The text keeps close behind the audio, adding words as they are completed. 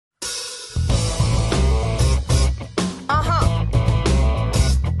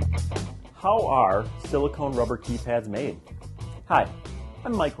how are silicone rubber keypads made? Hi,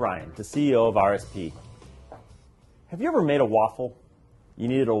 I'm Mike Ryan, the CEO of RSP. Have you ever made a waffle? You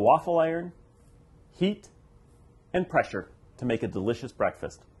needed a waffle iron, heat, and pressure to make a delicious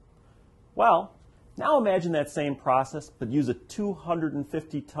breakfast. Well, now imagine that same process, but use a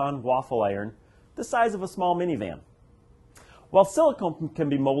 250-ton waffle iron the size of a small minivan. While silicone can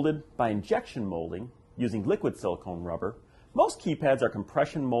be molded by injection molding using liquid silicone rubber, most keypads are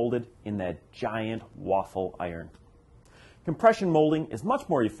compression molded in that giant waffle iron. Compression molding is much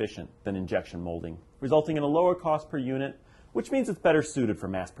more efficient than injection molding, resulting in a lower cost per unit, which means it's better suited for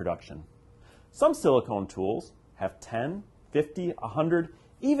mass production. Some silicone tools have 10, 50, 100,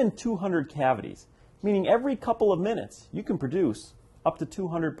 even 200 cavities, meaning every couple of minutes you can produce up to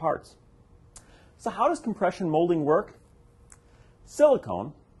 200 parts. So how does compression molding work?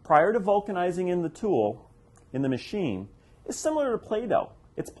 Silicone, prior to vulcanizing in the tool, in the machine, is similar to Play-Doh.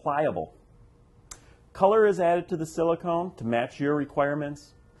 It's pliable. Color is added to the silicone to match your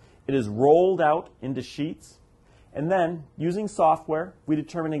requirements. It is rolled out into sheets, and then, using software, we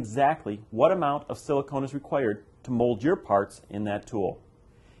determine exactly what amount of silicone is required to mold your parts in that tool.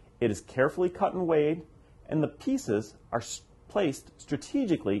 It is carefully cut and weighed, and the pieces are placed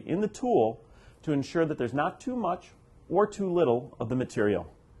strategically in the tool to ensure that there's not too much or too little of the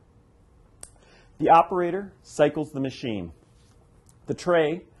material. The operator cycles the machine. The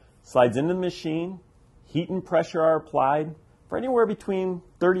tray slides into the machine, heat and pressure are applied for anywhere between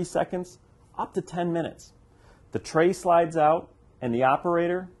 30 seconds up to 10 minutes. The tray slides out, and the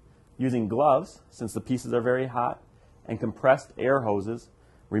operator, using gloves, since the pieces are very hot, and compressed air hoses,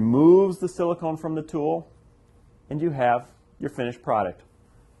 removes the silicone from the tool, and you have your finished product.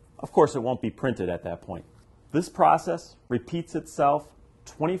 Of course, it won't be printed at that point. This process repeats itself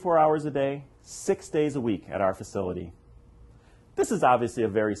 24 hours a day, 6 days a week at our facility. This is obviously a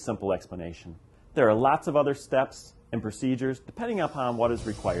very simple explanation. There are lots of other steps and procedures depending upon what is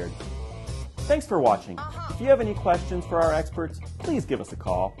required. Thanks for watching. If you have any questions for our experts, please give us a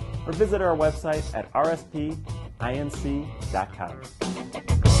call or visit our website at rspinc.com.